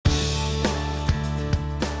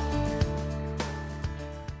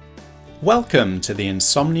Welcome to the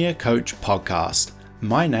Insomnia Coach podcast.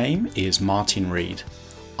 My name is Martin Reed.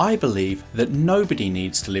 I believe that nobody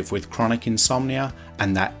needs to live with chronic insomnia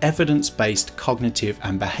and that evidence-based cognitive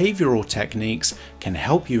and behavioral techniques can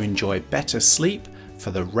help you enjoy better sleep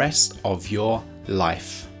for the rest of your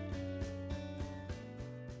life.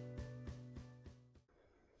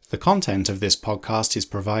 The content of this podcast is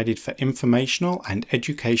provided for informational and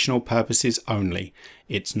educational purposes only.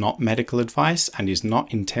 It's not medical advice and is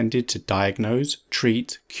not intended to diagnose,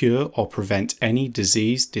 treat, cure, or prevent any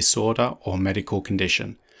disease, disorder, or medical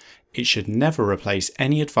condition. It should never replace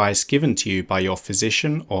any advice given to you by your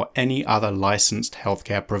physician or any other licensed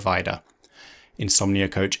healthcare provider. Insomnia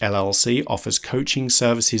Coach LLC offers coaching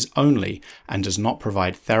services only and does not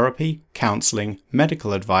provide therapy, counseling,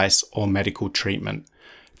 medical advice, or medical treatment.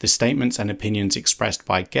 The statements and opinions expressed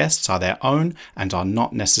by guests are their own and are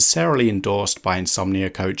not necessarily endorsed by Insomnia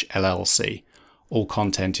Coach LLC. All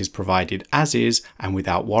content is provided as is and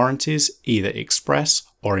without warranties, either express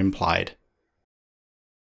or implied.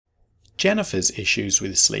 Jennifer's issues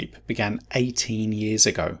with sleep began 18 years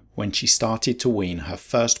ago when she started to wean her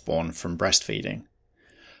firstborn from breastfeeding.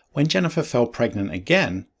 When Jennifer fell pregnant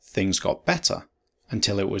again, things got better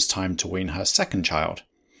until it was time to wean her second child.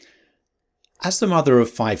 As the mother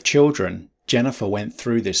of 5 children, Jennifer went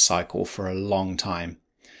through this cycle for a long time.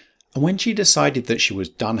 And when she decided that she was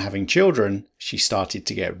done having children, she started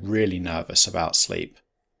to get really nervous about sleep.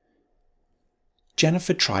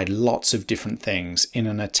 Jennifer tried lots of different things in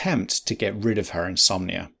an attempt to get rid of her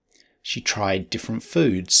insomnia. She tried different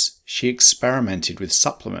foods, she experimented with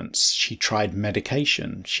supplements, she tried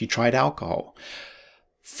medication, she tried alcohol.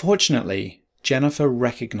 Fortunately, Jennifer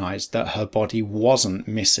recognized that her body wasn't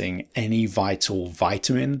missing any vital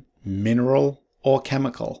vitamin, mineral, or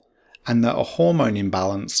chemical, and that a hormone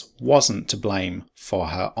imbalance wasn't to blame for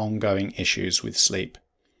her ongoing issues with sleep.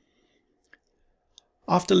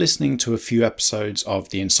 After listening to a few episodes of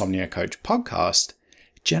the Insomnia Coach podcast,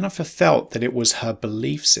 Jennifer felt that it was her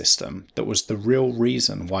belief system that was the real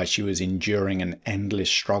reason why she was enduring an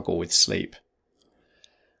endless struggle with sleep.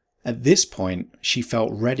 At this point, she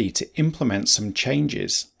felt ready to implement some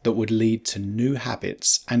changes that would lead to new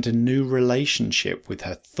habits and a new relationship with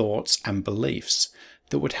her thoughts and beliefs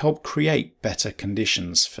that would help create better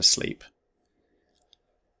conditions for sleep.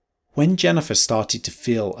 When Jennifer started to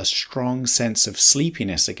feel a strong sense of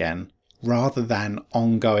sleepiness again, rather than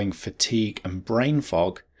ongoing fatigue and brain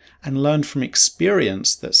fog, and learned from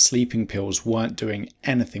experience that sleeping pills weren't doing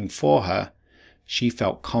anything for her, she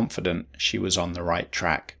felt confident she was on the right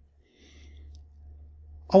track.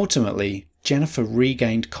 Ultimately, Jennifer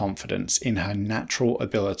regained confidence in her natural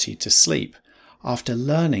ability to sleep after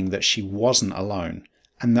learning that she wasn't alone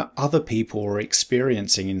and that other people were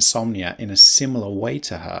experiencing insomnia in a similar way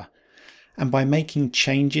to her, and by making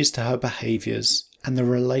changes to her behaviors and the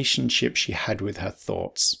relationship she had with her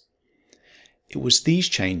thoughts. It was these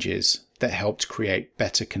changes that helped create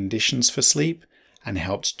better conditions for sleep and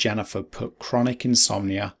helped Jennifer put chronic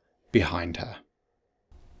insomnia behind her.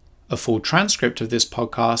 A full transcript of this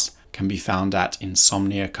podcast can be found at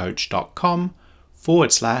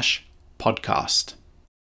insomniacoach.com/podcast.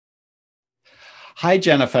 Hi,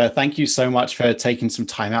 Jennifer. Thank you so much for taking some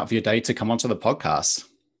time out of your day to come onto the podcast.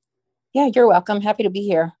 Yeah, you're welcome. Happy to be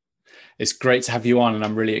here. It's great to have you on, and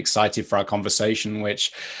I'm really excited for our conversation,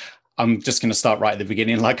 which I'm just going to start right at the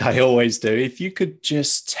beginning like I always do. If you could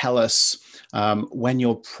just tell us when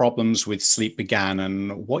your problems with sleep began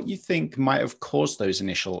and what you think might have caused those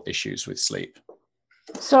initial issues with sleep.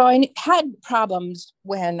 So I had problems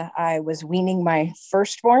when I was weaning my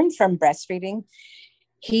firstborn from breastfeeding.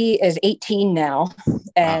 He is 18 now.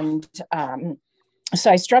 And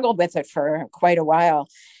so I struggled with it for quite a while.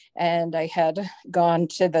 And I had gone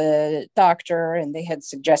to the doctor and they had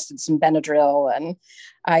suggested some Benadryl, and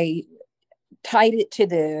I tied it to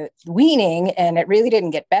the weaning, and it really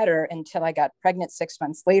didn't get better until I got pregnant 6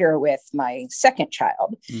 months later with my second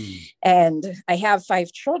child. And I have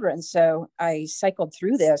 5 children. So I cycled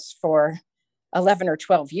through this for 11 or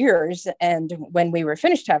 12 years. And when we were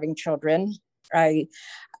finished having children, I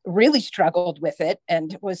really struggled with it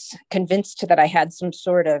and was convinced that I had some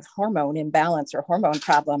sort of hormone imbalance or hormone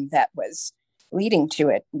problem that was leading to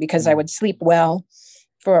it, because I would sleep well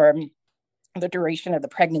for the duration of the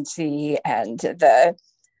pregnancy and the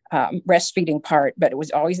breastfeeding part, but it was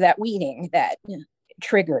always that weaning that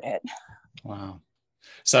triggered it. Wow.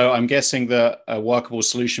 So I'm guessing that a workable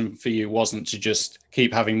solution for you wasn't to just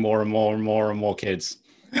keep having more and more and more and more kids.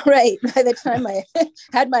 Right. By the time I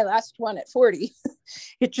had my last one at 40,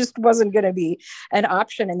 it just wasn't going to be an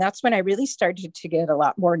option. And that's when I really started to get a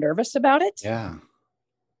lot more nervous about it. Yeah.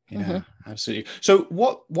 Yeah, absolutely. So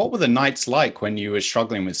what were the nights like when you were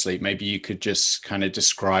struggling with sleep? Maybe you could just kind of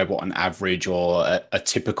describe what an average or a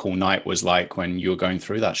typical night was like when you were going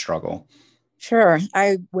through that struggle. Sure.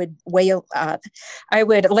 I would lay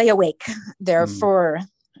awake there Mm, for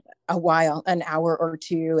a while, an hour or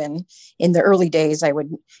two. And in the early days, I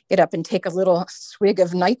would get up and take a little swig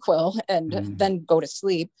of NyQuil and mm, then go to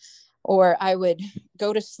sleep. Or I would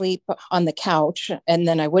go to sleep on the couch and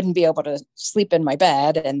then I wouldn't be able to sleep in my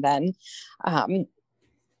bed. And then um,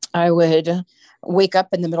 I would wake up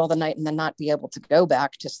in the middle of the night and then not be able to go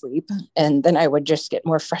back to sleep. And then I would just get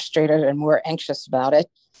more frustrated and more anxious about it.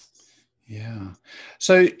 yeah.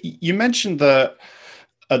 So you mentioned that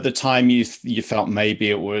at the time you felt maybe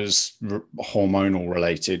it was hormonal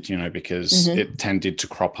related, because Mm-hmm. it tended to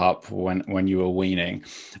crop up when you were weaning.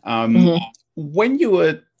 Um, Mm-hmm. when you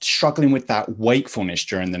were struggling with that wakefulness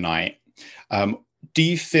during the night, um, do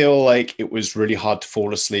you feel like it was really hard to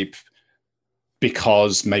fall asleep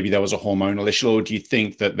because maybe there was a hormonal issue, or do you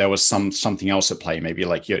think that there was something else at play? Maybe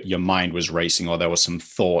like your mind was racing, or there were some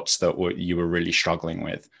thoughts that you were really struggling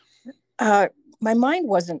with. uh, my mind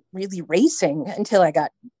wasn't really racing until I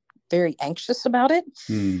got very anxious about it.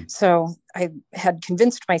 Hmm. So I had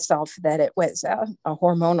convinced myself that it was a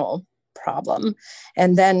hormonal problem.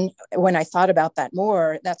 And then when I thought about that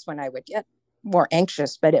more, that's when I would get more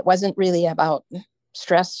anxious. But it wasn't really about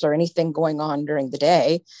stress or anything going on during the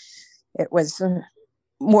day. It was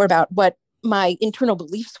more about what my internal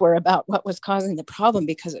beliefs were about what was causing the problem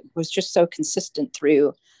because it was just so consistent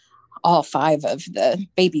through all five of the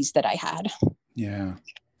babies that I had. Yeah.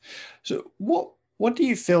 So what do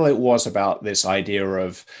you feel it was about this idea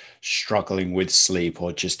of struggling with sleep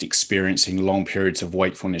or just experiencing long periods of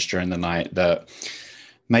wakefulness during the night that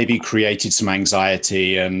maybe created some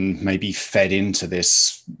anxiety and maybe fed into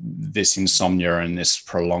this insomnia and these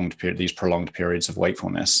prolonged periods of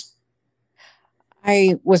wakefulness?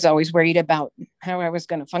 I was always worried about how I was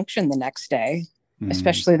going to function the next day, Mm,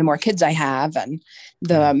 especially the more kids I have and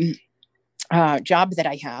the yeah. job that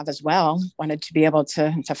I have as well. Wanted to be able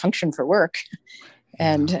to function for work.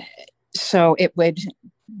 Yeah. And so it would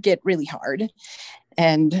get really hard.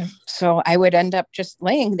 And so I would end up just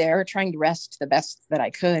laying there trying to rest the best that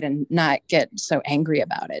I could and not get so angry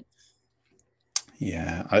about it.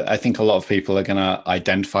 Yeah, I think a lot of people are going to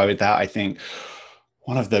identify with that. I think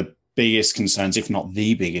one of the biggest concerns, if not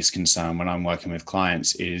the biggest concern, when I'm working with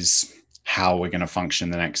clients is how we're going to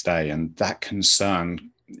function the next day. And that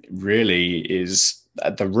concern really is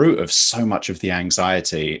at the root of so much of the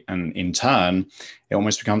anxiety. And in turn, it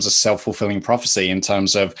almost becomes a self fulfilling prophecy in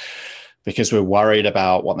terms of because we're worried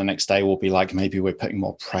about what the next day will be like. Maybe we're putting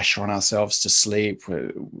more pressure on ourselves to sleep.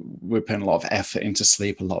 We're putting a lot of effort into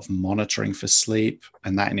sleep, a lot of monitoring for sleep.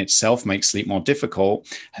 And that in itself makes sleep more difficult.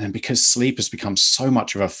 And then because sleep has become so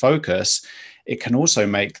much of a focus, it can also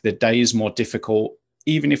make the days more difficult,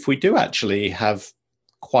 even if we do actually have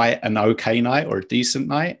quite an okay night or a decent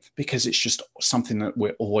night, because it's just something that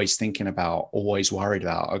we're always thinking about, always worried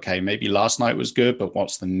about. Okay, maybe last night was good, but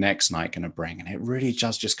what's the next night going to bring? And it really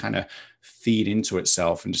does just kind of feed into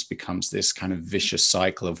itself and just becomes this kind of vicious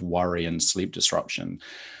cycle of worry and sleep disruption.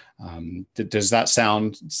 Does that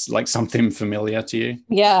sound like something familiar to you?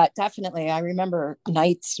 Yeah, definitely. I remember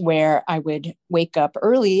nights where I would wake up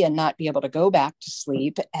early and not be able to go back to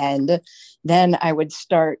sleep. And then I would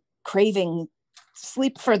start craving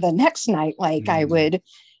sleep for the next night. Like I Mm, would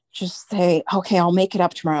just say, okay, I'll make it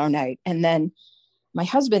up tomorrow night. And then my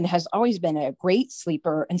husband has always been a great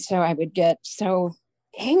sleeper. And so I would get so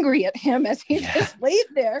angry at him as he yeah. just laid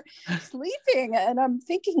there sleeping. And I'm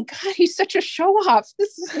thinking, God, he's such a show off.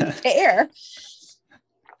 This isn't fair.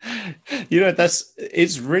 That's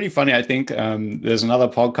it's really funny. I think there's another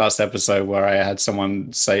podcast episode where I had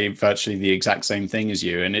someone say virtually the exact same thing as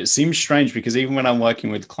you, and it seems strange because even when I'm working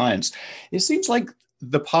with clients, it seems like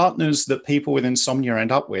the partners that people with insomnia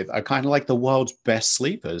end up with are kind of like the world's best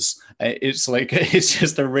sleepers. It's like it's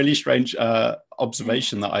just a really strange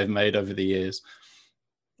observation that I've made over the years.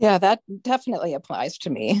 Yeah, that definitely applies to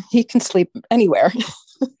me. He can sleep anywhere.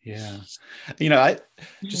 Yeah, I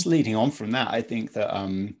just leading on from that, I think that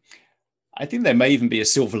I think there may even be a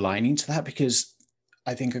silver lining to that because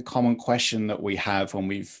I think a common question that we have when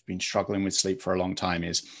we've been struggling with sleep for a long time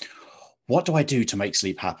is, what do I do to make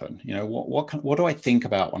sleep happen? What do I think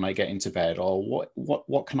about when I get into bed, or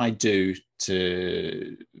what can I do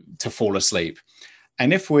to fall asleep?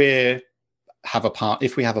 And if we have a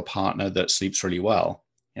partner that sleeps really well,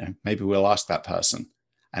 maybe we'll ask that person.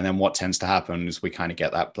 And then what tends to happen is we kind of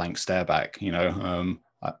get that blank stare back.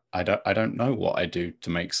 I don't know what I do to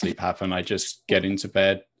make sleep happen. I just get into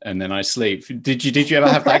bed and then I sleep. Did you ever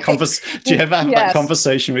have that Right. do you ever have that Yes,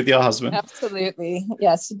 conversation with your husband? absolutely.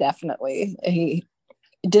 Yes, definitely. He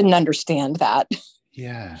didn't understand that.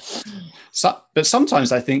 Yeah. So, but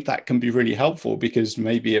sometimes I think that can be really helpful because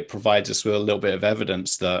maybe it provides us with a little bit of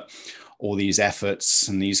evidence that all these efforts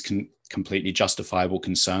and these completely justifiable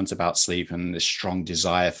concerns about sleep and this strong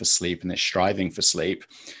desire for sleep and this striving for sleep,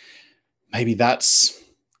 maybe that's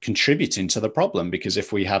contributing to the problem. Because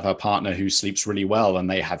if we have a partner who sleeps really well and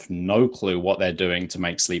they have no clue what they're doing to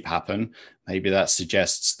make sleep happen, maybe that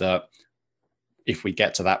suggests that if we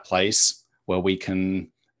get to that place where we can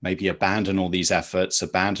maybe abandon all these efforts,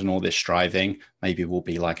 abandon all this striving, maybe we'll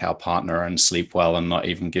be like our partner and sleep well and not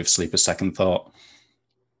even give sleep a second thought.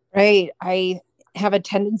 Right. I have a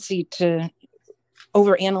tendency to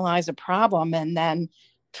overanalyze a problem and then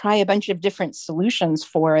try a bunch of different solutions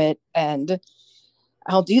for it. And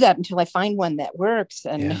I'll do that until I find one that works.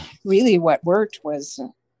 And Yeah. really, what worked was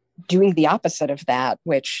doing the opposite of that,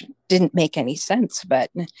 which didn't make any sense. But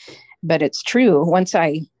it's true. Once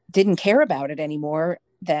I didn't care about it anymore,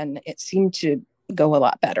 then it seemed to go a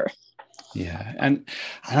lot better. Yeah, and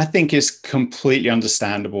I think it's completely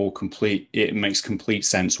understandable. It makes complete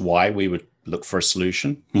sense why we would look for a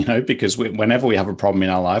solution. Because whenever we have a problem in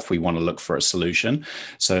our life, we want to look for a solution.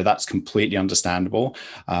 So that's completely understandable.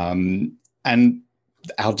 And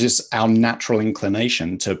our natural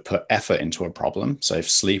inclination to put effort into a problem. So if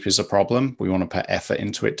sleep is a problem, we want to put effort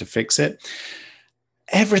into it to fix it.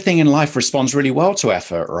 Everything in life responds really well to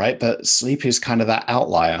effort, right? But sleep is kind of that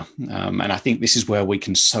outlier. And I think this is where we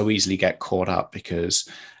can so easily get caught up because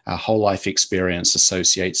our whole life experience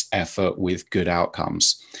associates effort with good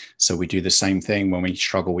outcomes. So we do the same thing when we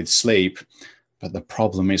struggle with sleep. But the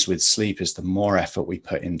problem is with sleep is the more effort we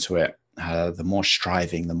put into it, the more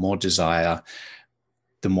striving, the more desire,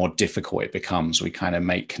 the more difficult it becomes. We kind of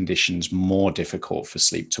make conditions more difficult for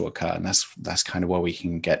sleep to occur. And that's kind of where we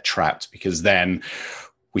can get trapped, because then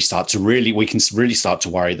we can really start to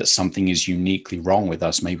worry that something is uniquely wrong with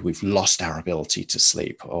us. Maybe we've lost our ability to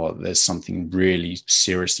sleep, or there's something really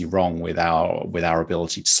seriously wrong with our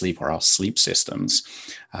ability to sleep or our sleep systems.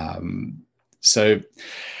 So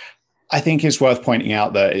I think it's worth pointing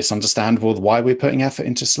out that it's understandable why we're putting effort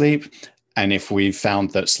into sleep. And if we've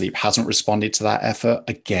found that sleep hasn't responded to that effort,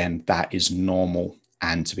 again, that is normal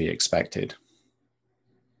and to be expected.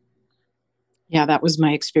 Yeah, that was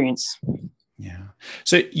my experience. Yeah.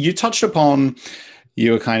 So you touched upon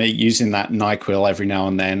you were kind of using that NyQuil every now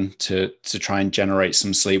and then to try and generate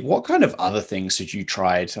some sleep. What kind of other things had you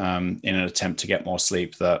tried in an attempt to get more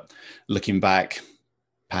sleep that, looking back,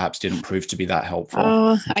 perhaps didn't prove to be that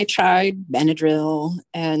helpful? I tried Benadryl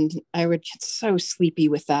and I would get so sleepy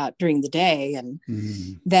with that during the day. And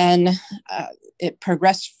then it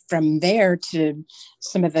progressed from there to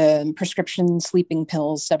some of the prescription sleeping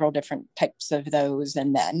pills, several different types of those.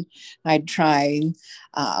 And then I'd try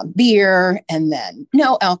beer, and then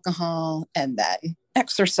no alcohol, and then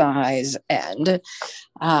exercise, and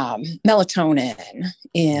melatonin,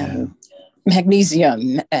 Yeah. and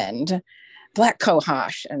magnesium, and black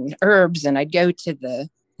cohosh and herbs. And I'd go to the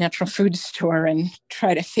natural food store and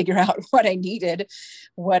try to figure out what I needed,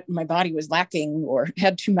 what my body was lacking or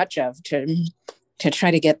had too much of, to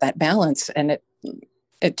try to get that balance. And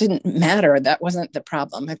it didn't matter. That wasn't the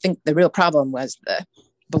problem. I think the real problem was the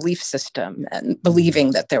belief system and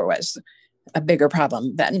believing that there was a bigger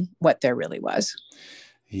problem than what there really was.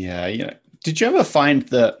 Yeah. Did you ever find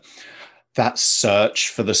that search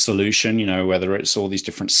for the solution, whether it's all these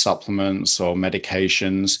different supplements or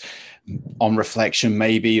medications, on reflection,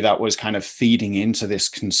 maybe that was kind of feeding into this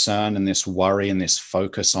concern and this worry and this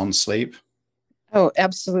focus on sleep? Oh,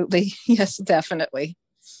 absolutely. Yes, definitely.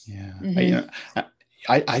 Yeah. Mm-hmm.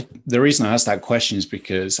 The reason I asked that question is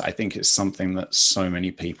because I think it's something that so many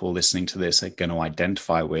people listening to this are going to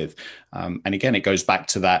identify with. And again, it goes back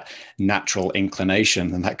to that natural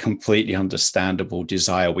inclination and that completely understandable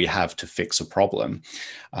desire we have to fix a problem.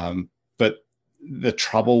 But the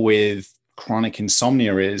trouble with chronic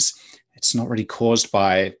insomnia is it's not really caused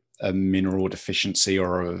by a mineral deficiency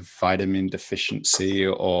or a vitamin deficiency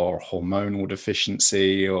or hormonal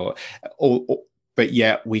deficiency but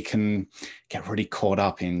yet we can get really caught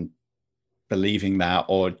up in believing that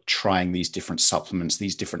or trying these different supplements,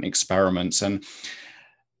 these different experiments. And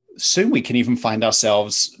soon we can even find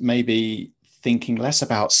ourselves maybe thinking less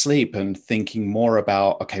about sleep and thinking more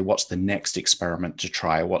about, okay, what's the next experiment to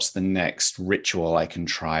try? What's the next ritual I can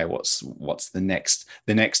try? What's the next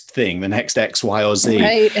thing, the next X, Y, or Z?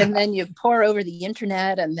 Right. And then you pour over the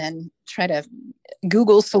internet and then try to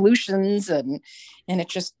Google solutions, and it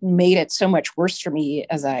just made it so much worse for me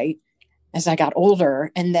as I got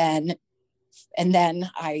older. And then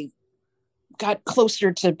I got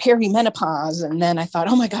closer to perimenopause, and then I thought,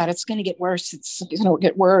 oh my God, it's going to get worse. It's going to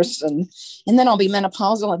get worse. And then I'll be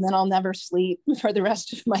menopausal, and then I'll never sleep for the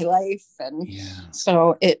rest of my life. And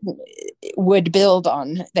so it would build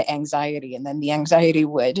on the anxiety, and then the anxiety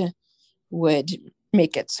would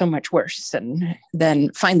make it so much worse. And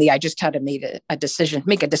then finally I just had to make a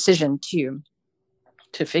decision to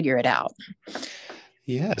figure it out.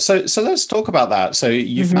 Yeah. So let's talk about that. So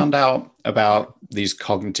you found out about these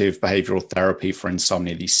cognitive behavioral therapy for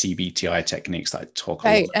insomnia, these CBTI techniques that I talk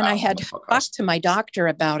about. And I had talked to my doctor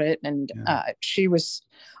about it, and she was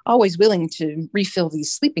always willing to refill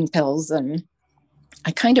these sleeping pills. And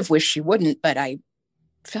I kind of wish she wouldn't, but I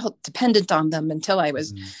felt dependent on them until I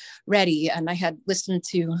was ready. And I had listened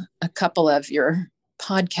to a couple of your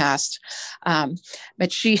podcasts,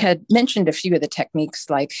 but she had mentioned a few of the techniques,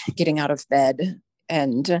 like getting out of bed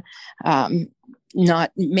and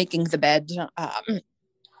not making the bed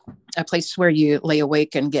a place where you lay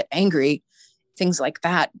awake and get angry, things like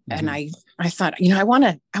that. And I thought, I want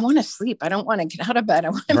to sleep. I don't want to get out of bed. I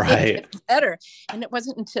want to make it better. And it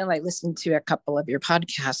wasn't until I listened to a couple of your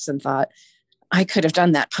podcasts and thought, I could have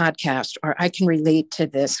done that podcast, or I can relate to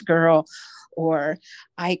this girl, or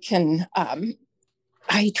I can,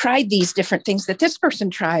 I tried these different things that this person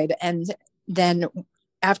tried. And then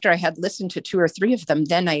after I had listened to 2 or 3 of them,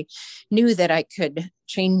 then I knew that I could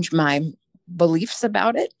change my beliefs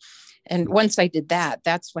about it. And once I did that,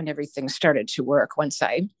 that's when everything started to work. Once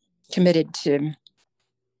I committed to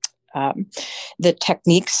the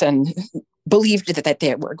techniques and believed that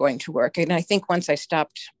they were going to work. And I think once I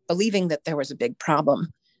stopped believing that there was a big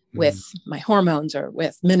problem with my hormones, or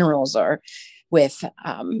with minerals, or with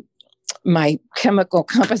my chemical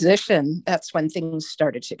composition, that's when things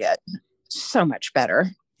started to get so much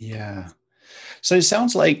better. Yeah. So it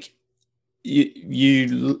sounds like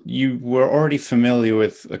you were already familiar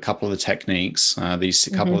with a couple of the techniques,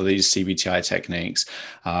 couple of these CBTI techniques,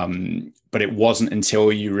 but it wasn't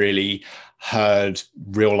until you really heard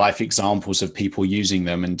real life examples of people using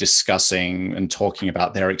them and discussing and talking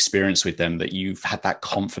about their experience with them that you've had that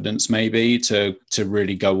confidence maybe to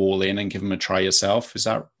really go all in and give them a try yourself. Is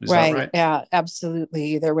that right? Yeah,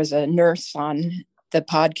 absolutely. There was a nurse on the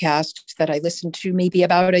podcast that I listened to maybe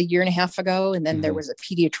about 1.5 years ago. And then there was a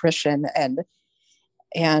pediatrician,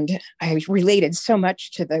 and I related so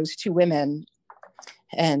much to those 2 women.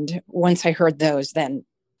 And once I heard those, then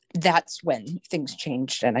that's when things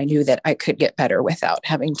changed. And I knew that I could get better without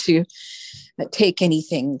having to take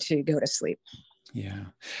anything to go to sleep. Yeah.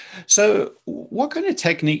 So what kind of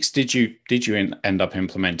techniques did you end up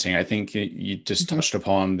implementing? I think you just touched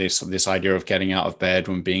upon this idea of getting out of bed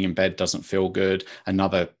when being in bed doesn't feel good.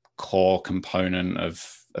 Another core component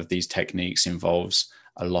of these techniques involves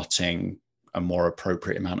allotting a more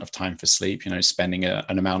appropriate amount of time for sleep, spending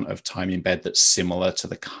an amount of time in bed that's similar to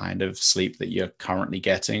the kind of sleep that you're currently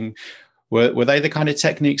getting. Were they the kind of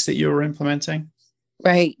techniques that you were implementing?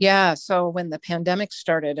 Right. Yeah. So when the pandemic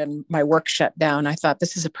started and my work shut down, I thought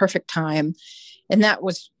this is a perfect time. And that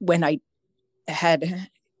was when I had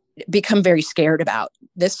become very scared about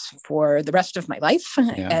this for the rest of my life.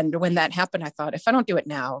 Yeah. And when that happened, I thought, if I don't do it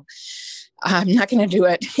now, I'm not going to do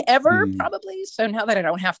it ever, probably. So now that I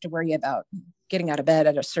don't have to worry about getting out of bed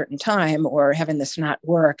at a certain time or having this not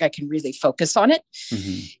work, I can really focus on it.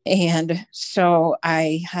 And so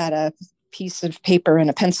I had a piece of paper and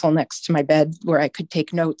a pencil next to my bed where I could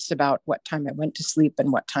take notes about what time I went to sleep and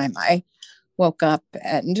what time I woke up.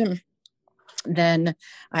 And then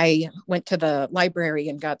I went to the library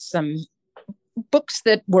and got some books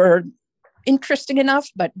that were interesting enough,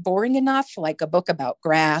 but boring enough, like a book about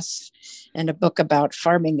grass and a book about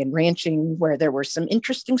farming and ranching, where there were some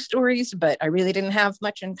interesting stories, but I really didn't have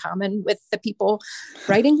much in common with the people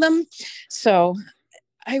writing them. So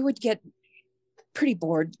I would get pretty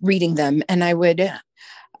bored reading them, and I would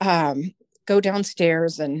go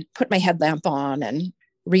downstairs and put my headlamp on and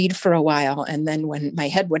read for a while. And then when my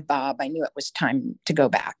head would bob, I knew it was time to go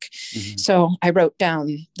back. So I wrote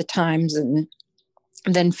down the times and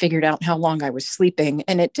then figured out how long I was sleeping.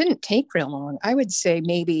 And it didn't take real long. I would say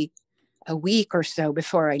maybe a week or so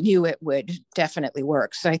before I knew it would definitely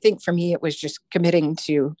work. So I think for me, it was just committing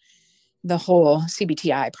to the whole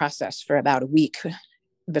CBTI process for about a week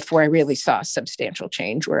before I really saw a substantial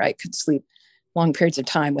change where I could sleep long periods of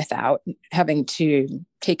time without having to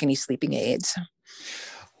take any sleeping aids.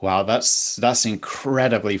 Wow, that's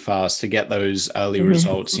incredibly fast to get those early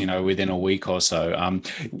results, within a week or so.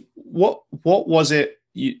 What was it?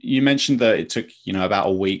 You mentioned that it took, about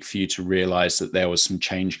a week for you to realize that there was some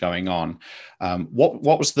change going on. What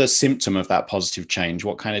was the symptom of that positive change?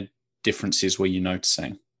 What kind of differences were you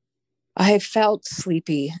noticing? I felt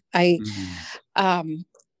sleepy. I Mm.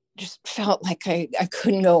 just felt like I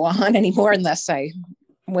couldn't go on anymore unless I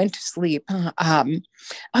went to sleep.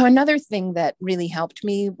 Another thing that really helped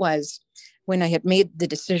me was when I had made the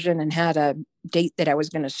decision and had a date that I was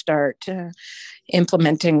going to start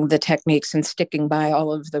implementing the techniques and sticking by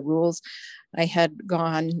all of the rules. I had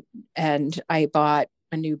gone and I bought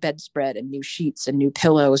a new bedspread and new sheets and new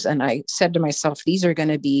pillows. And I said to myself, these are going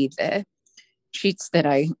to be the sheets that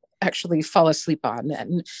I actually fall asleep on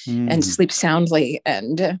and sleep soundly.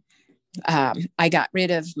 And I got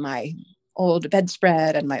rid of my old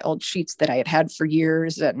bedspread and my old sheets that I had had for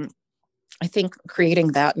years. And I think creating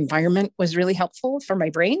that environment was really helpful for my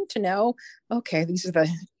brain to know, okay, these are the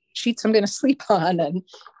sheets I'm going to sleep on and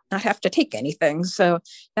not have to take anything. So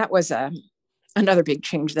that was another big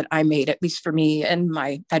change that I made, at least for me in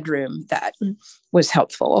my bedroom, that was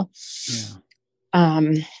helpful.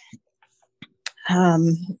 Yeah.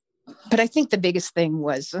 But I think the biggest thing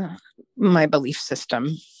was my belief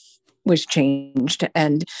system was changed.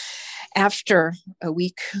 And after a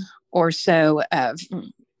week or so of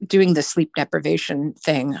doing the sleep deprivation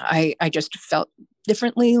thing, I just felt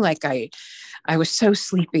differently. Like I was so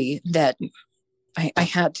sleepy that I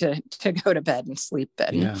had to go to bed and sleep.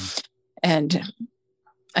 And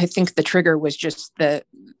I think the trigger was just the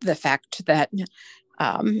fact that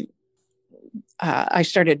I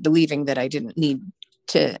started believing that I didn't need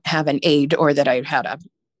to have an aid or that I had a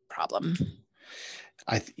problem.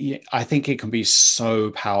 I think it can be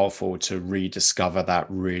so powerful to rediscover that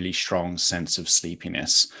really strong sense of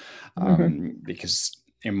sleepiness, because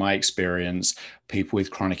in my experience, people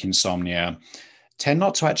with chronic insomnia tend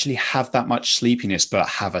not to actually have that much sleepiness, but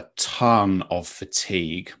have a ton of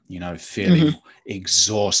fatigue, feeling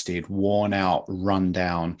exhausted, worn out, run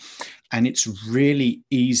down. And it's really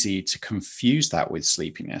easy to confuse that with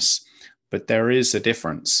sleepiness, but there is a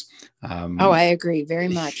difference. I agree very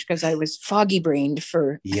much, because I was foggy brained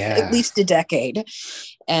for at least a decade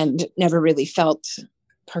and never really felt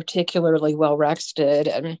particularly well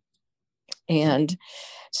rested. And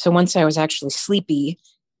so once I was actually sleepy,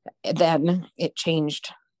 then it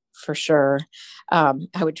changed for sure. I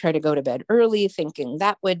would try to go to bed early thinking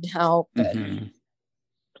that would help. And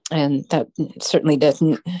that certainly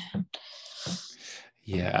didn't.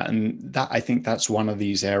 Yeah, and I think that's one of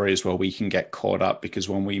these areas where we can get caught up, because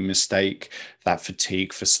when we mistake that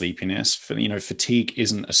fatigue for sleepiness, fatigue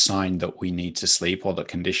isn't a sign that we need to sleep or that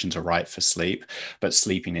conditions are right for sleep, but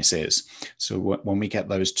sleepiness is. So when we get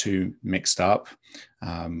those two mixed up,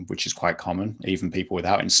 which is quite common, even people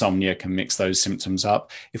without insomnia can mix those symptoms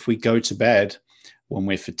up. If we go to bed when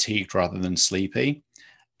we're fatigued rather than sleepy,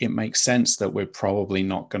 it makes sense that we're probably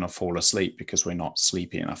not going to fall asleep because we're not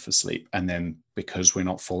sleepy enough for sleep. And then because we're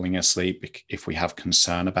not falling asleep, if we have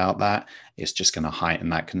concern about that, it's just going to heighten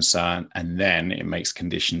that concern. And then it makes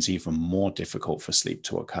conditions even more difficult for sleep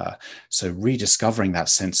to occur. So rediscovering that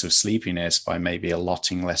sense of sleepiness by maybe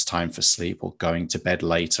allotting less time for sleep or going to bed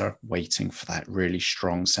later, waiting for that really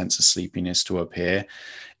strong sense of sleepiness to appear,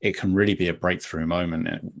 it can really be a breakthrough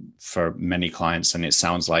moment for many clients. And it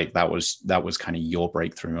sounds like that was kind of your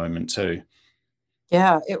breakthrough moment too.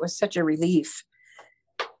 Yeah, it was such a relief.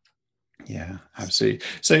 Yeah, absolutely.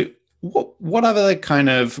 So what other kind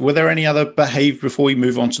of, were there any other behavior, before we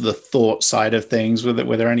move on to the thought side of things, were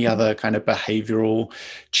there any other kind of behavioral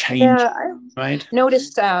change? Yeah, I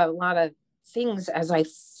noticed a lot of things as I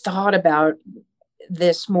thought about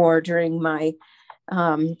this more during my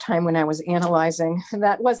time when I was analyzing.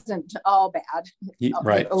 That wasn't all bad,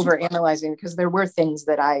 right? Over analyzing, because there were things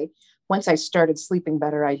that once I started sleeping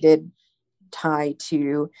better, I did tie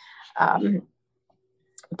to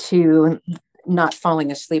not falling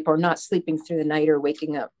asleep or not sleeping through the night or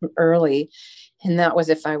waking up early. And that was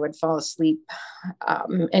if I would fall asleep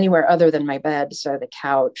anywhere other than my bed, so the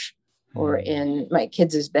couch or in my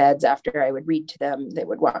kids' beds. After I would read to them, they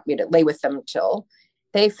would want me to lay with them till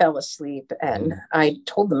they fell asleep. And I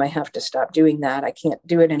told them I have to stop doing that. I can't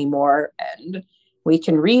do it anymore. And we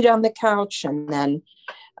can read on the couch, and then,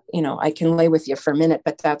 I can lay with you for a minute,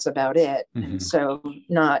 but that's about it. And so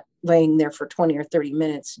not laying there for 20 or 30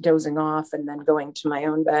 minutes, dozing off and then going to my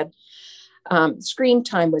own bed. Screen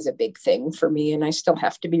time was a big thing for me, and I still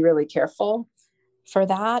have to be really careful for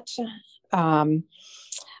that.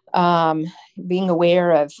 Um, Being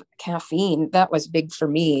aware of caffeine, that was big for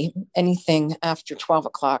me. Anything after 12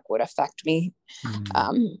 o'clock would affect me.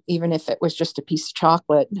 Even if it was just a piece of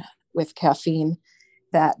chocolate with caffeine,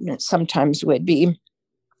 that sometimes would be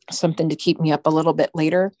something to keep me up a little bit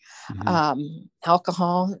later.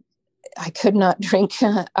 Alcohol, I could not drink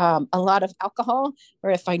a lot of alcohol,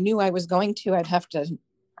 or if I knew I was going to, I'd have to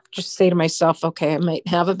just say to myself, okay, I might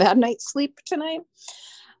have a bad night's sleep tonight.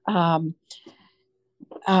 Um,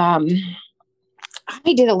 um,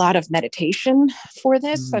 I did a lot of meditation for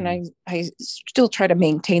this, and I still try to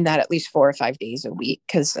maintain that at least 4 or 5 days a week,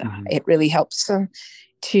 because it really helps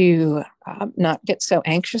to not get so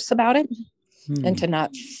anxious about it and to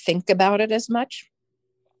not think about it as much.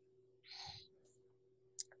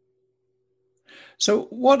 So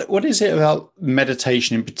what is it about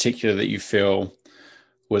meditation in particular that you feel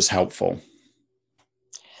was helpful?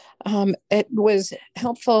 It was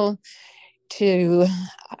helpful to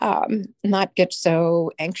not get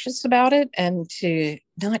so anxious about it, and to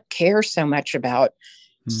not care so much about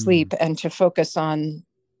sleep, and to focus on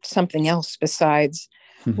something else besides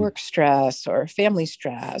work stress or family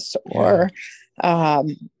stress, or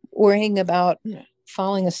worrying about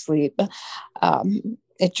falling asleep.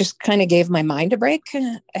 It just kind of gave my mind a break,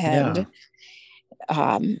 and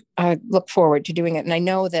I look forward to doing it. And I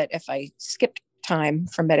know that if I skip time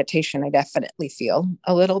for meditation, I definitely feel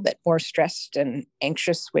a little bit more stressed and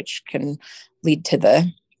anxious, which can lead to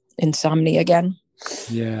the insomnia again.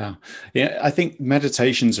 Yeah. I think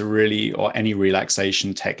meditation's or any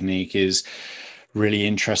relaxation technique is really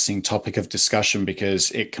interesting topic of discussion,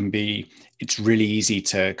 because it's really easy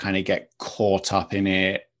to kind of get caught up in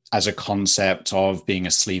it as a concept of being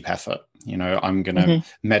a sleep effort. I'm going to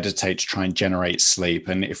meditate to try and generate sleep.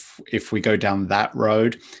 And if we go down that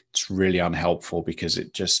road, it's really unhelpful, because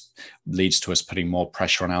it just leads to us putting more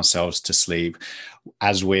pressure on ourselves to sleep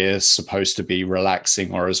as we're supposed to be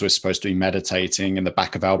relaxing, or as we're supposed to be meditating. In the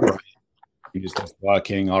back of our brain is just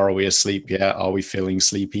working. Are we asleep yet? Are we feeling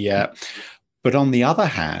sleepy yet? But on the other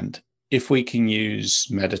hand, if we can use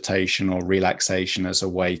meditation or relaxation as a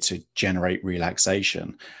way to generate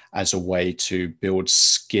relaxation, as a way to build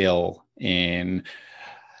skill in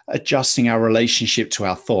adjusting our relationship to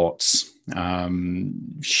our thoughts,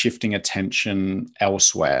 shifting attention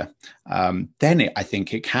elsewhere, then I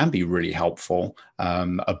think it can be really helpful.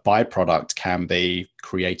 A byproduct can be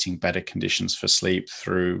creating better conditions for sleep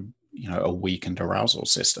through a weakened arousal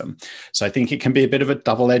system. So I think it can be a bit of a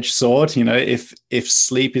double-edged sword. If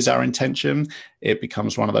sleep is our intention, it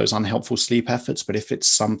becomes one of those unhelpful sleep efforts. But if it's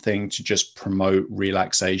something to just promote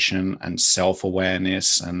relaxation and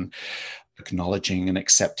self-awareness and acknowledging and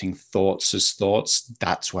accepting thoughts as thoughts,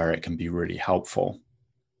 that's where it can be really helpful.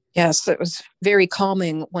 Yes, it was very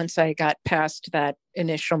calming once I got past that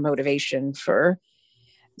initial motivation for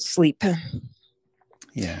sleep.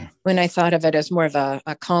 Yeah. When I thought of it as more of a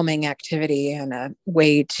calming activity and a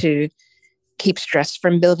way to keep stress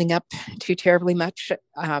from building up too terribly much,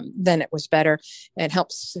 then it was better. It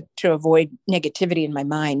helps to avoid negativity in my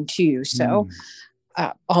mind too. So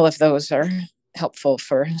all of those are helpful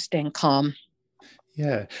for staying calm.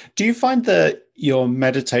 Yeah. Do you find that your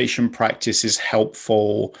meditation practice is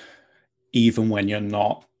helpful even when you're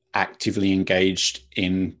not actively engaged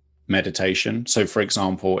in meditation? So, for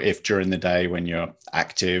example, if during the day when you're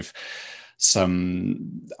active,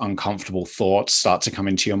 some uncomfortable thoughts start to come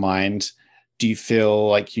into your mind, do you feel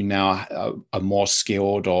like you now are more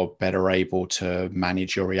skilled or better able to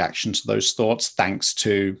manage your reaction to those thoughts thanks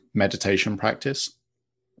to meditation practice?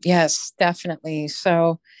 Yes, definitely.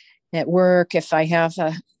 So at work, if I have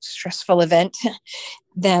a stressful event,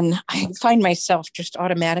 then I find myself just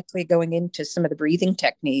automatically going into some of the breathing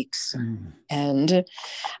techniques and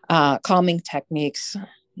calming techniques.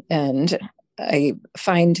 And I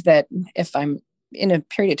find that if I'm in a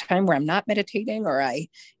period of time where I'm not meditating, or I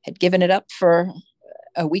had given it up for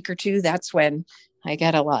a week or two, that's when I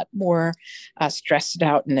get a lot more stressed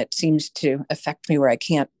out, and it seems to affect me where I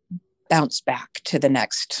can't bounce back to the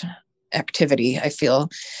next activity. I feel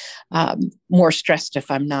more stressed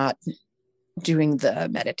if I'm not doing the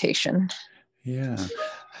meditation. Yeah.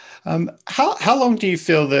 How long do you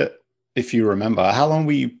feel that, if you remember, how long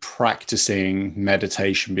were you practicing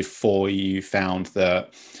meditation before you found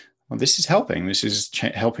that, well, this is helping? This is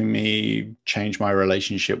helping me change my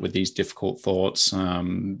relationship with these difficult thoughts.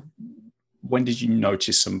 When did you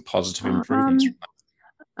notice some positive improvements?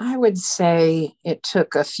 I would say it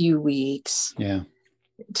took a few weeks Yeah.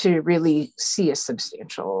 to really see a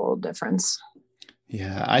substantial difference.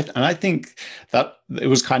 Yeah, I think that it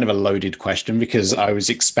was kind of a loaded question because I was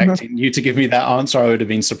Mhm. expecting you to give me that answer. I would have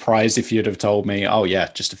been surprised if you'd have told me, "Oh yeah,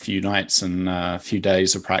 just a few nights and a few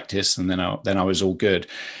days of practice, and then I was all good."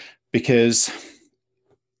 Because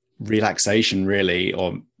relaxation really,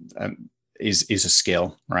 or um, is a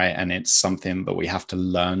skill, right? And it's something that we have to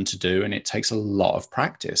learn to do, and it takes a lot of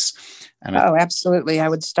practice. And I, Oh, absolutely. I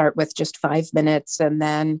would start with just 5 minutes and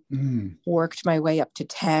then mm, worked my way up to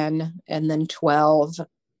 10 and then 12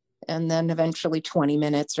 and then eventually 20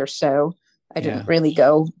 minutes or so. I didn't yeah, really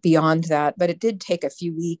go beyond that, but it did take a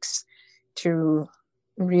few weeks to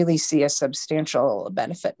really see a substantial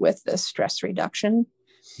benefit with the stress reduction.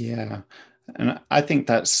 yeah. And I think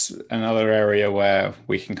that's another area where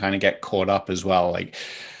we can kind of get caught up as well. Like,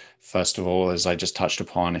 first of all, as I just touched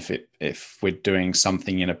upon, if we're doing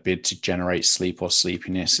something in a bid to generate sleep or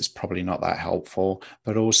sleepiness, it's probably not that helpful.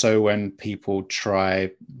 But also when people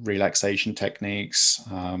try relaxation techniques,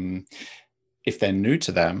 if they're new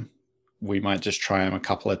to them, we might just try them a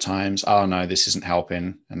couple of times. Oh no, this isn't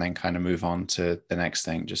helping, and then kind of move on to the next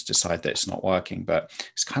thing. Just decide that it's not working. But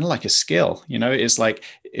it's kind of like a skill, you know. It's like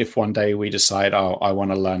if one day we decide, oh, I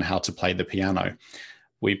want to learn how to play the piano,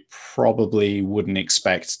 we probably wouldn't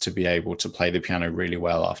expect to be able to play the piano really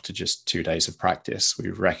well after just 2 days of practice. We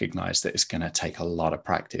recognize that it's going to take a lot of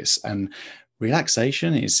practice, and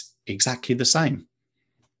relaxation is exactly the same.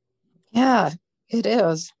 Yeah, it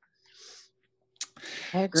is.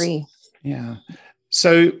 I agree. Yeah.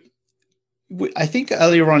 So I think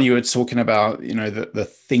earlier on you were talking about, the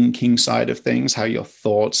thinking side of things, how your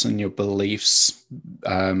thoughts and your beliefs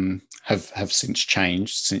have since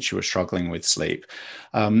changed since you were struggling with sleep.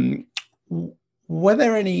 Um, were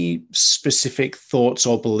there any specific thoughts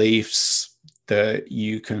or beliefs that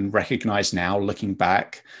you can recognize now, looking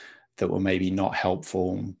back, that were maybe not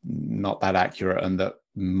helpful, not that accurate, and that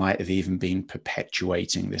might have even been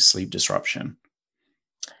perpetuating this sleep disruption?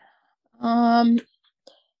 Um,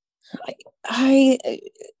 I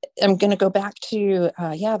am going to go back to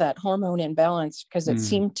yeah, that hormone imbalance because it Mm,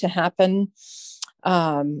 seemed to happen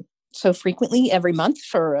um, so frequently every month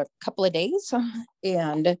for a couple of days,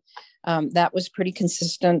 and that was pretty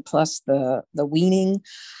consistent. Plus the weaning,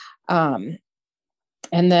 um,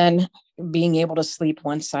 and then being able to sleep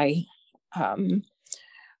once I um,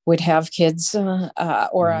 would have kids,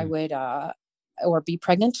 or I mm, would or be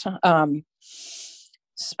pregnant.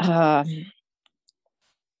 Uh,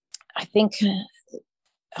 I think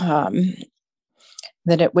um,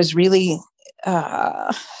 that it was really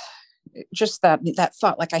uh, just that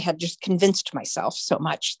thought, like I had just convinced myself so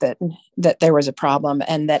much that there was a problem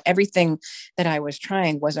and that everything that I was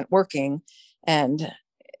trying wasn't working, and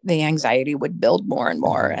the anxiety would build more and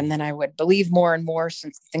more, and mm. then I would believe more and more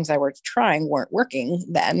since the things I were trying weren't working.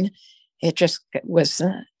 Then it just was.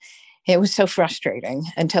 It was so frustrating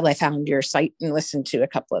until I found your site and listened to a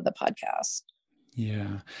couple of the podcasts.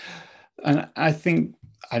 Yeah. And I think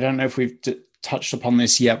I don't know if we've touched upon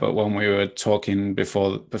this yet, but when we were talking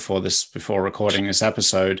before recording this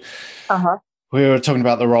episode, Uh-huh. we were talking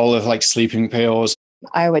about the role of like sleeping pills.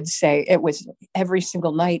 I would say it was every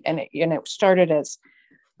single night, and it started as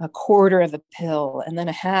a quarter of a pill, and then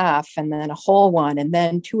a half, and then a whole one, and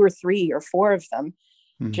then two or three or four of them,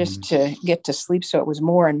 just Mm, to get to sleep. So it was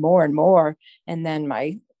more and more and more, and then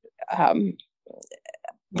my um,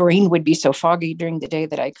 brain would be so foggy during the day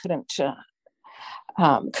that I couldn't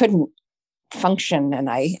function, and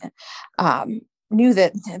I knew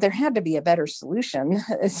that there had to be a better solution.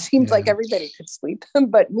 It seemed like yeah. everybody could sleep,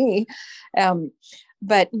 but me. Um,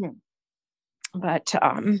 but but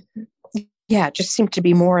yeah, it just seemed to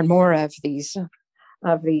be more and more of these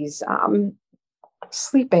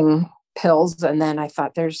sleeping pills. And then I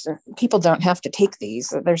thought, there's people don't have to take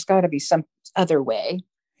these. There's got to be some other way.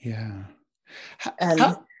 Yeah. How, And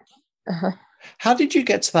how, uh, how did you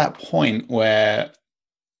get to that point where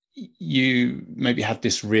you maybe had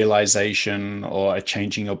this realization or a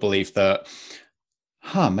change in your belief that,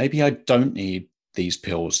 maybe I don't need these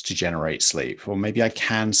pills to generate sleep, or maybe I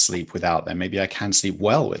can sleep without them. Maybe I can sleep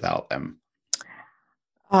well without them.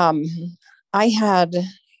 um, I had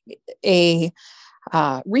a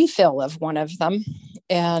refill of one of them,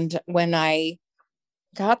 and when I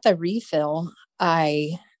got the refill,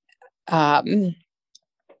 I um,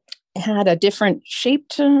 had a different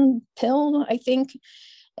shaped pill, I think,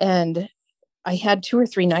 and I had two or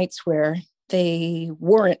three nights where they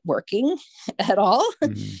weren't working at all.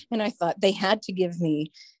 Mm, And I thought they had to give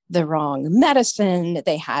me the wrong medicine.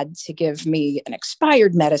 They had to give me an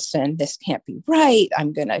expired medicine. This can't be right.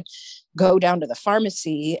 I'm going to go down to the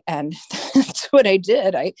pharmacy. And that's what I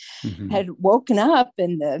did. I mhm. had woken up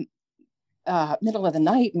in the middle of the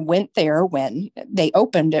night and went there when they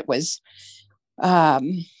opened. It was a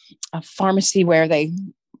pharmacy where they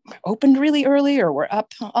opened really early or were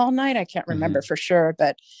up all night. I can't remember for sure,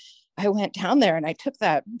 but I went down there and I took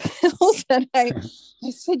that pills and I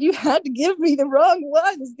said, you had to give me the wrong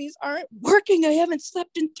ones. These aren't working. I haven't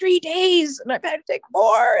slept in 3 days and I've had to take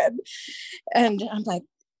more. And I'm like,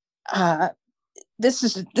 this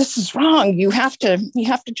is wrong. You have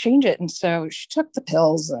to change it. And so she took the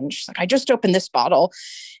pills and she's like, I just opened this bottle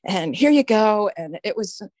and here you go. And it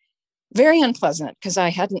was very unpleasant because I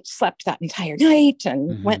hadn't slept that entire night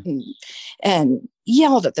and went and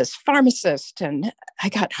yelled at this pharmacist. And I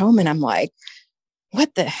got home and I'm like,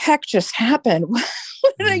 what the heck just happened?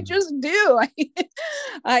 What did I just do?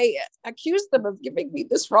 I accused them of giving me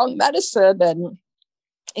this wrong medicine.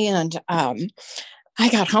 And I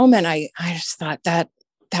got home and I just thought that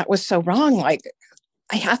was so wrong. Like,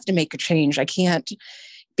 I have to make a change. I can't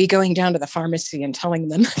be going down to the pharmacy and telling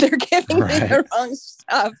them they're giving me the wrong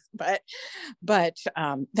stuff. But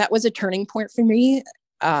that was a turning point for me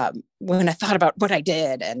when I thought about what I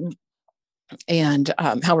did and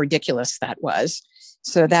how ridiculous that was.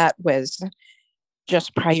 So that was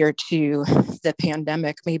just prior to the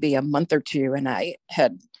pandemic, maybe a month or two, and I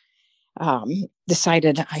had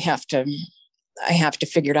decided I have to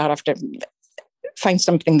figure it out. I have to find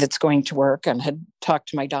something that's going to work, and had talked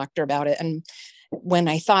to my doctor about it. And when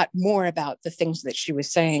I thought more about the things that she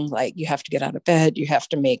was saying, like, you have to get out of bed, you have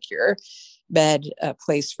to make your bed a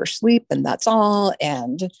place for sleep, and that's all.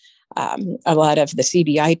 And a lot of the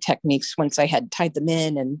CBI techniques, once I had tied them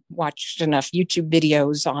in and watched enough YouTube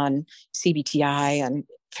videos on CBTI and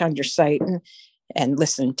found your site and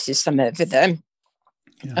listened to some of the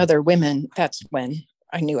other women, that's when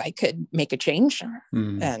I knew I could make a change.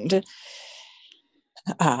 And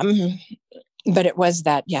but it was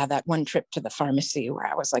that one trip to the pharmacy where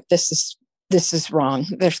I was like, this is wrong.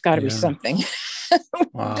 There's got to be something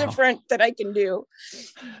different that I can do.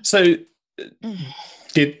 So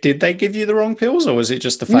did they give you the wrong pills, or was it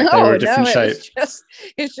just the fact they were a different shape?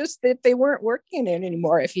 It's just that they weren't working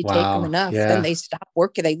anymore. If you take them enough, then they stop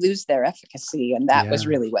working. They lose their efficacy. And that was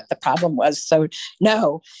really what the problem was. So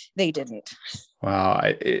no, they didn't. Wow.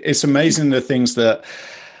 It's amazing the things that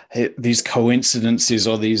these coincidences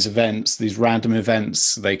or these events, these random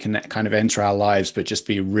events, they can kind of enter our lives, but just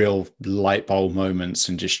be real light bulb moments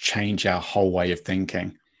and just change our whole way of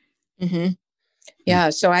thinking. Yeah.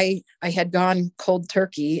 So I had gone cold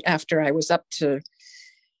turkey after I was up to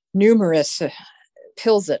numerous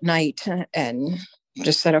pills at night and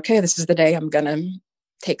just said, okay, this is the day I'm going to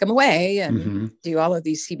take them away and do all of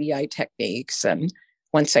these CBI techniques. And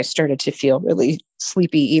once I started to feel really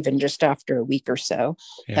sleepy, even just after a week or so,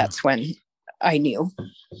 that's when I knew.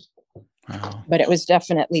 Wow. But it was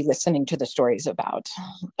definitely listening to the stories about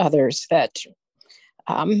others that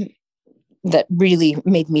really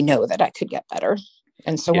made me know that I could get better.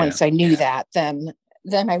 And so once I knew that, then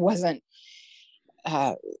I wasn't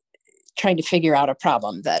trying to figure out a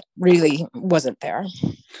problem that really wasn't there.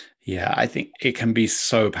 Yeah, I think it can be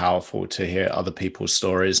so powerful to hear other people's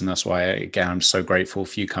stories. And that's why, again, I'm so grateful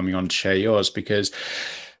for you coming on to share yours, because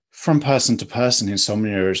from person to person,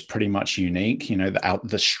 insomnia is pretty much unique. You know,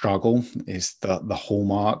 the struggle is the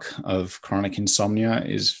hallmark of chronic insomnia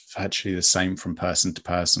is virtually the same from person to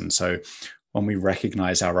person. So when we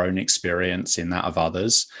recognize our own experience in that of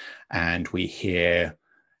others, and we hear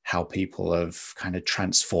how people have kind of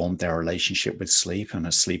transformed their relationship with sleep and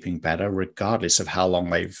are sleeping better, regardless of how long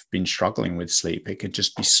they've been struggling with sleep, it could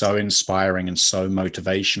just be so inspiring and so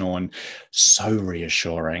motivational and so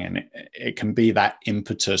reassuring. And it can be that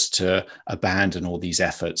impetus to abandon all these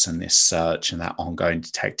efforts and this search and that ongoing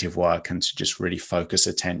detective work, and to just really focus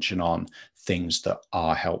attention on things that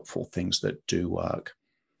are helpful, things that do work.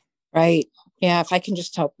 Right. Yeah. If I can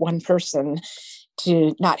just help one person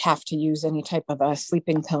to not have to use any type of a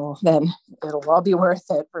sleeping pill, then it'll all be worth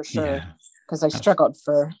it for sure. Because I struggled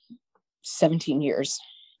for 17 years.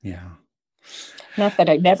 Yeah. Not that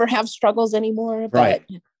I never have struggles anymore, but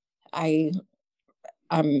I'm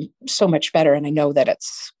so much better, and I know that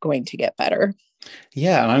it's going to get better.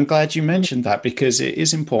 Yeah, and I'm glad you mentioned that, because it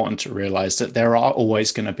is important to realize that there are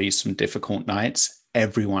always going to be some difficult nights.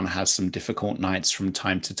 Everyone has some difficult nights from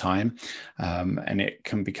time to time. And it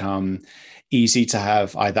can become easy to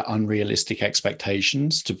have either unrealistic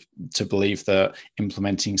expectations, to believe that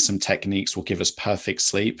implementing some techniques will give us perfect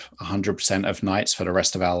sleep 100% of nights for the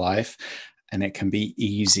rest of our life. And it can be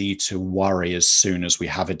easy to worry as soon as we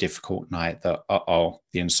have a difficult night that,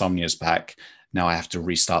 the insomnia is back. Now I have to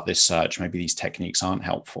restart this search. Maybe these techniques aren't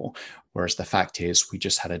helpful. Whereas the fact is we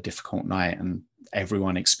just had a difficult night, and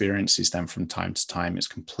everyone experiences them from time to time. It's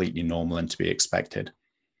completely normal and to be expected.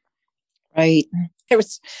 Right. I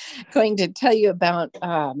was going to tell you about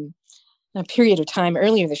a period of time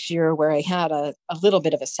earlier this year where I had a little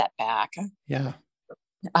bit of a setback. Yeah.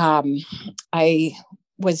 I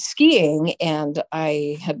was skiing and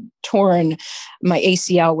I had torn my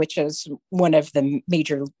ACL, which is one of the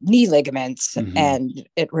major knee ligaments, and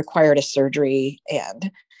it required a surgery.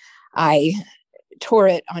 And I tore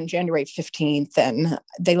it on January 15th, and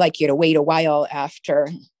they like you to wait a while after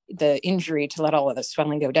the injury to let all of the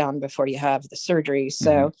swelling go down before you have the surgery.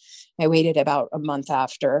 So I waited about a month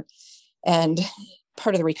after. And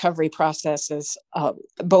part of the recovery process is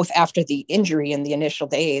both after the injury and the initial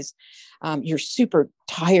days, you're super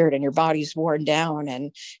tired and your body's worn down.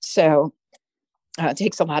 And so it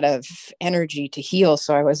takes a lot of energy to heal.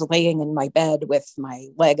 So I was laying in my bed with my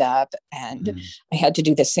leg up, and I had to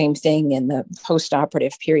do the same thing in the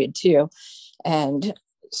post-operative period too. And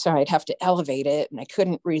so I'd have to elevate it, and I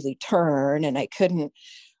couldn't really turn, and I couldn't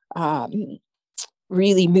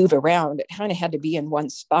really move around. It kind of had to be in one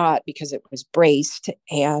spot because it was braced.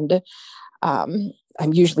 And I'm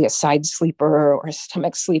usually a side sleeper or a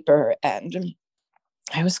stomach sleeper. And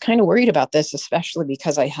I was kind of worried about this, especially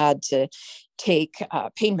because I had to take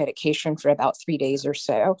pain medication for about 3 days or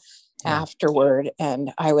so afterward.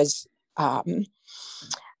 And I was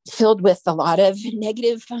filled with a lot of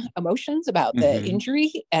negative emotions about the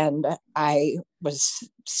injury. And I was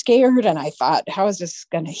scared, and I thought, how is this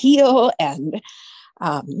going to heal? And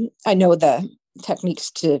I know the techniques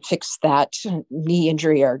to fix that knee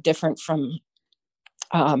injury are different from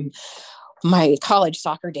my college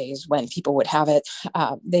soccer days when people would have it.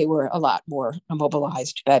 They were a lot more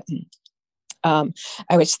immobilized, but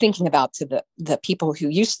I was thinking about the people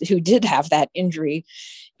who did have that injury.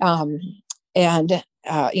 And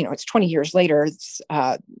it's 20 years later,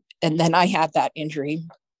 and then I had that injury.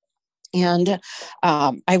 And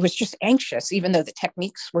I was just anxious, even though the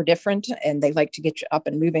techniques were different and they like to get you up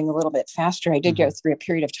and moving a little bit faster. I did go through a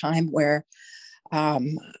period of time where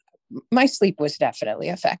my sleep was definitely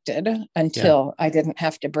affected until I didn't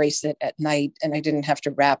have to brace it at night, and I didn't have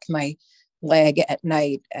to wrap my leg at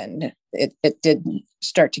night. And it did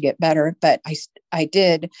start to get better, but I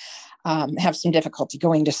did have some difficulty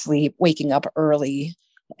going to sleep, waking up early,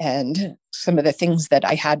 and some of the things that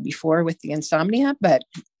I had before with the insomnia. But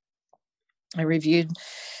I reviewed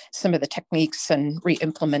some of the techniques and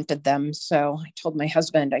re-implemented them. So I told my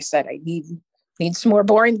husband, I said, I need some more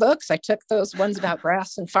boring books. I took those ones about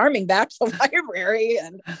grass and farming back to the library.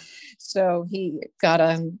 And so he got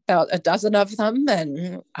about a dozen of them.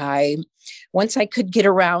 And once I could get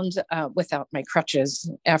around without my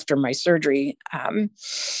crutches after my surgery,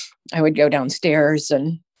 I would go downstairs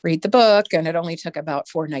and read the book. And it only took about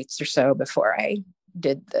 4 nights or so before I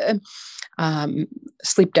did the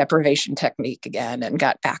sleep deprivation technique again and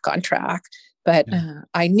got back on track. But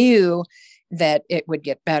I knew that it would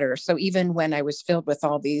get better. So even when I was filled with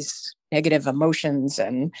all these negative emotions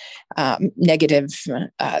and negative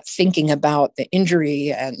thinking about the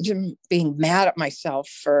injury and being mad at myself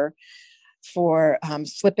for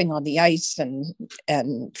slipping on the ice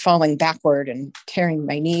and falling backward and tearing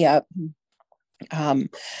my knee up,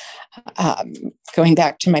 going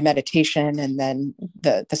back to my meditation and then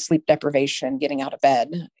the sleep deprivation, getting out of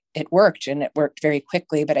bed, it worked, and it worked very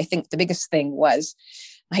quickly. But I think the biggest thing was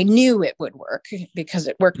I knew it would work because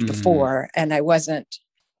it worked before, and I wasn't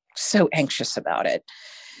so anxious about it.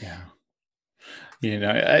 Yeah.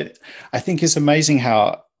 I think it's amazing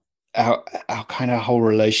how our kind of whole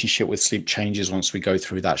relationship with sleep changes once we go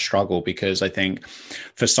through that struggle, because I think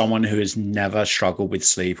for someone who has never struggled with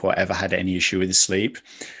sleep or ever had any issue with sleep,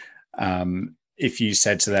 if you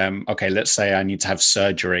said to them, okay, let's say I need to have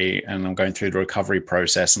surgery and I'm going through the recovery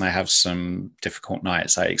process and I have some difficult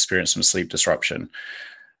nights, I experience some sleep disruption,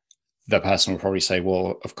 the person will probably say,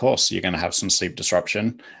 well, of course you're going to have some sleep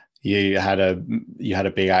disruption. You had a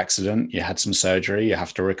big accident, you had some surgery, you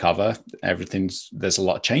have to recover. There's a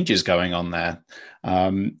lot of changes going on there.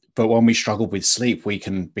 But when we struggle with sleep, we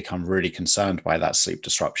can become really concerned by that sleep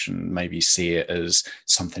disruption, maybe see it as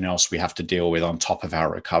something else we have to deal with on top of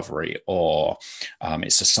our recovery, or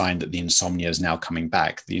it's a sign that the insomnia is now coming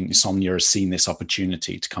back. The insomnia has seen this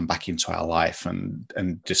opportunity to come back into our life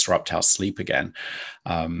and disrupt our sleep again.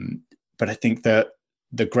 But I think that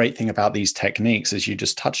the great thing about these techniques, as you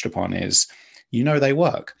just touched upon, is they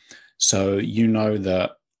work. So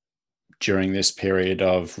that during this period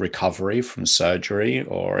of recovery from surgery,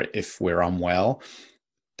 or if we're unwell,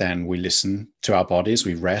 then we listen to our bodies,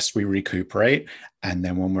 we rest, we recuperate. And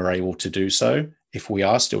then when we're able to do so, if we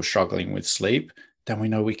are still struggling with sleep, then we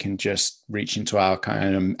know we can just reach into our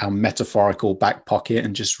kind of our metaphorical back pocket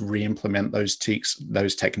and just re-implement those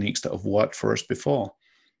techniques that have worked for us before.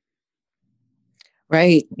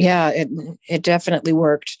 Right. Yeah, it definitely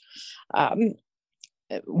worked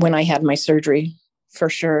when I had my surgery, for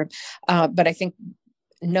sure. But I think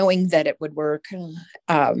knowing that it would work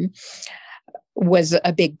was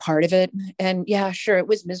a big part of it. And yeah, sure, it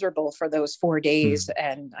was miserable for those 4 days.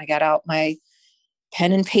 And I got out my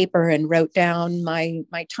pen and paper and wrote down my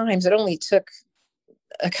times. It only took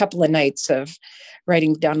a couple of nights of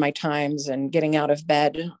writing down my times and getting out of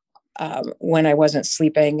bed when I wasn't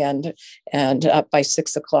sleeping and up by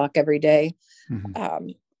 6 o'clock every day.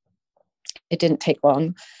 It didn't take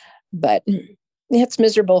long, but it's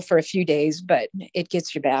miserable for a few days, but it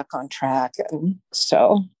gets you back on track. And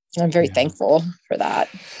so I'm very thankful for that.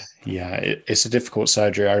 Yeah, it's a difficult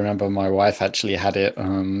surgery. I remember my wife actually had it,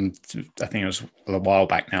 I think it was a while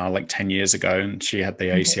back now, like 10 years ago, and she had the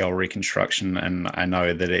ACL reconstruction, and I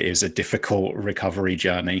know that it is a difficult recovery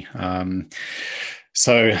journey.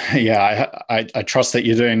 So yeah, I trust that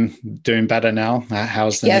you're doing better now.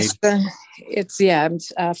 How's the knee? It's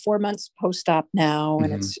 4 months post-op now,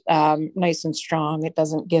 and it's nice and strong. It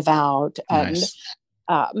doesn't give out. Nice.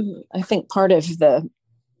 And I think part of the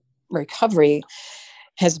recovery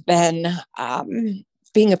has been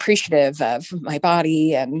being appreciative of my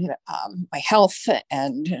body and my health,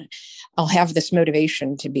 and I'll have this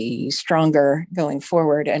motivation to be stronger going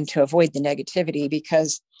forward and to avoid the negativity,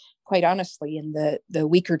 because quite honestly, in the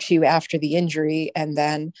week or two after the injury and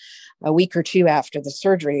then a week or two after the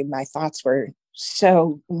surgery, my thoughts were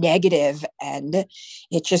so negative, and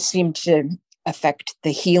it just seemed to affect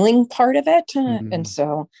the healing part of it. And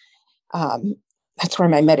so that's where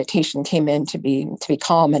my meditation came in, to be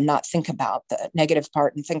calm and not think about the negative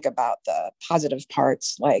part and think about the positive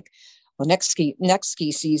parts. Like, well, next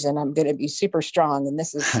ski season, I'm going to be super strong, and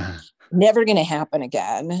this is never going to happen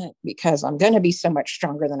again because I'm going to be so much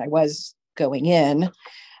stronger than I was going in.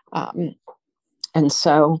 And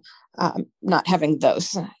so not having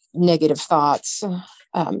those negative thoughts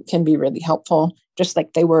can be really helpful, just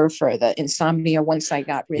like they were for the insomnia. Once I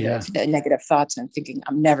got rid of the negative thoughts and thinking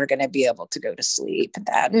I'm never going to be able to go to sleep,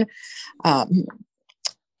 then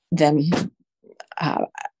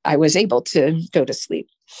I was able to go to sleep.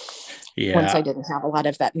 Once I didn't have a lot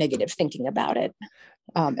of that negative thinking about it.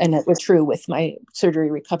 And it was true with my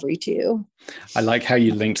surgery recovery too. I like how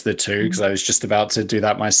you linked the two, because I was just about to do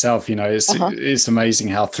that myself. You know, it's amazing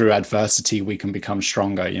how through adversity we can become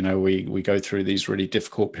stronger. You know, we go through these really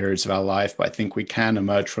difficult periods of our life, but I think we can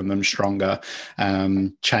emerge from them stronger,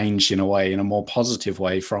 changed in a way, in a more positive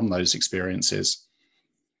way from those experiences.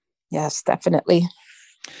 Yes, definitely.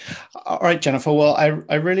 All right, Jennifer. Well,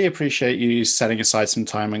 I really appreciate you setting aside some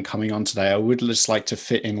time and coming on today. I would just like to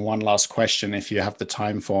fit in one last question if you have the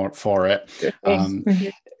time for it.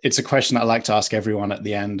 It's a question that I like to ask everyone at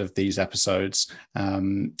the end of these episodes.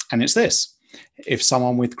 And it's this: if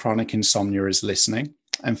someone with chronic insomnia is listening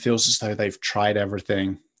and feels as though they've tried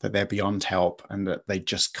everything, that they're beyond help, and that they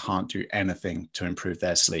just can't do anything to improve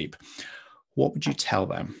their sleep, what would you tell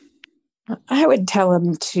them? I would tell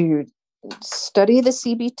them to study the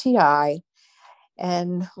CBTI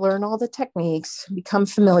and learn all the techniques, become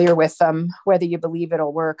familiar with them, whether you believe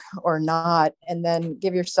it'll work or not, and then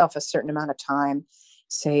give yourself a certain amount of time,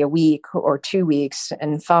 say a week or 2 weeks,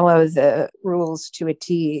 and follow the rules to a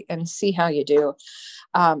T and see how you do.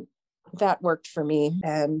 That worked for me,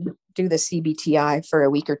 and do the CBTI for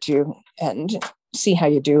a week or two and see how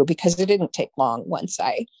you do, because it didn't take long once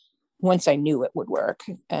I knew it would work.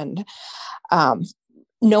 And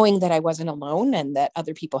knowing that I wasn't alone and that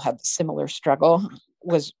other people had the similar struggle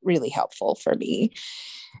was really helpful for me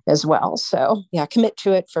as well. So yeah, commit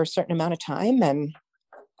to it for a certain amount of time,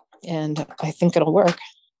 and I think it'll work.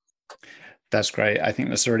 That's great. I think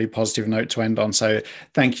that's a really positive note to end on. So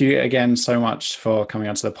thank you again so much for coming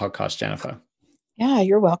onto the podcast, Jennifer. Yeah,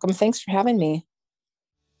 you're welcome. Thanks for having me.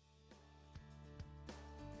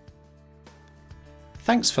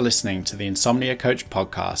 Thanks for listening to the Insomnia Coach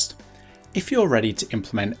podcast. If you're ready to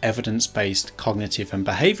implement evidence-based cognitive and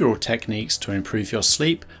behavioral techniques to improve your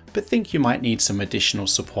sleep, but think you might need some additional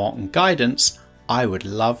support and guidance, I would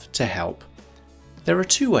love to help. There are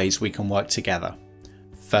 2 ways we can work together.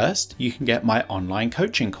 First, you can get my online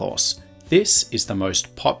coaching course. This is the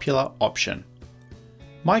most popular option.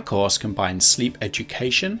 My course combines sleep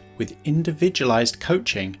education with individualized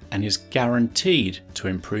coaching and is guaranteed to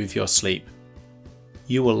improve your sleep.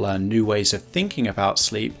 You will learn new ways of thinking about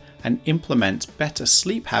sleep and implement better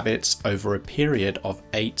sleep habits over a period of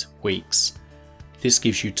 8 weeks. This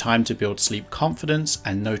gives you time to build sleep confidence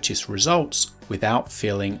and notice results without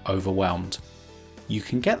feeling overwhelmed. You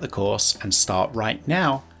can get the course and start right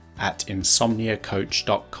now at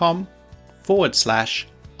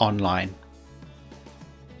insomniacoach.com/online.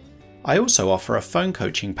 I also offer a phone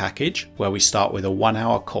coaching package where we start with a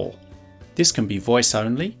 1-hour call. This can be voice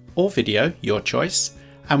only or video, your choice,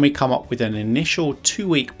 and we come up with an initial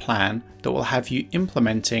 2-week plan that will have you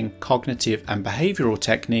implementing cognitive and behavioral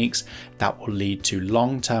techniques that will lead to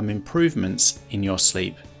long-term improvements in your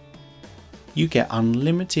sleep. You get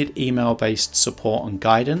unlimited email-based support and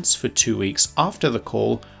guidance for 2 weeks after the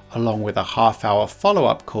call, along with a half-hour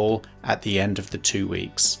follow-up call at the end of the 2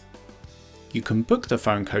 weeks. You can book the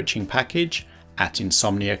phone coaching package at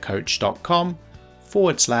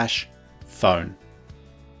insomniacoach.com/phone.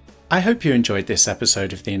 I hope you enjoyed this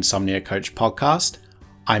episode of the Insomnia Coach podcast.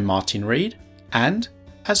 I'm Martin Reed, and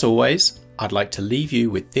as always, I'd like to leave you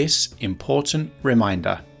with this important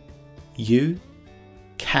reminder. You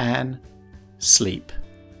can sleep.